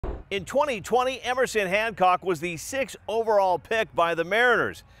In 2020, Emerson Hancock was the 6th overall pick by the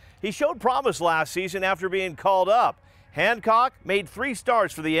Mariners. He showed promise last season after being called up. Hancock made 3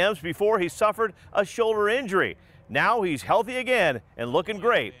 starts for the M's before he suffered a shoulder injury. Now he's healthy again and looking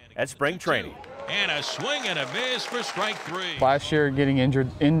great at spring training. And a swing and a miss for strike 3. Last year, getting injured,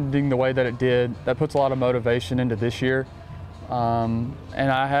 ending the way that it did, that puts a lot of motivation into this year. And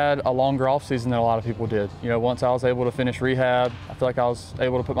I had a longer offseason than a lot of people did. You know, once I was able to finish rehab, I feel like I was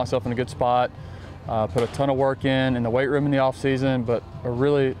able to put myself in a good spot, put a ton of work in the weight room in the offseason, but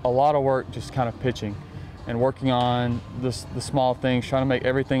really a lot of work just kind of pitching and working on the small things, trying to make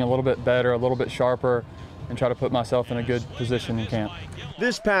everything a little bit better, a little bit sharper, and try to put myself in a good position in camp.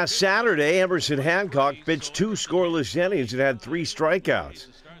 This past Saturday, Emerson Hancock pitched 2 scoreless innings and had 3 strikeouts.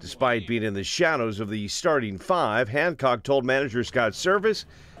 Despite being in the shadows of the starting 5, Hancock told manager Scott Service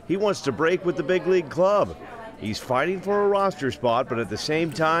he wants to break with the big league club. He's fighting for a roster spot, but at the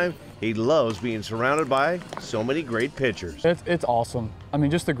same time, he loves being surrounded by so many great pitchers. It's awesome. I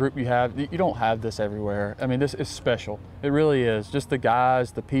mean, just the group you have, you don't have this everywhere. I mean, this is special. It really is. Just the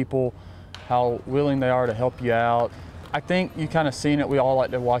guys, the people, how willing they are to help you out. I think you kind of seen it. We all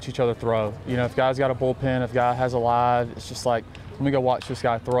like to watch each other throw. You know, if guys got a bullpen, if guy has a live, it's just like, let me go watch this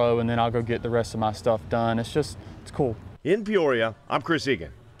guy throw, and then I'll go get the rest of my stuff done. It's cool. In Peoria, I'm Chris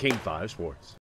Egan, King 5 Sports.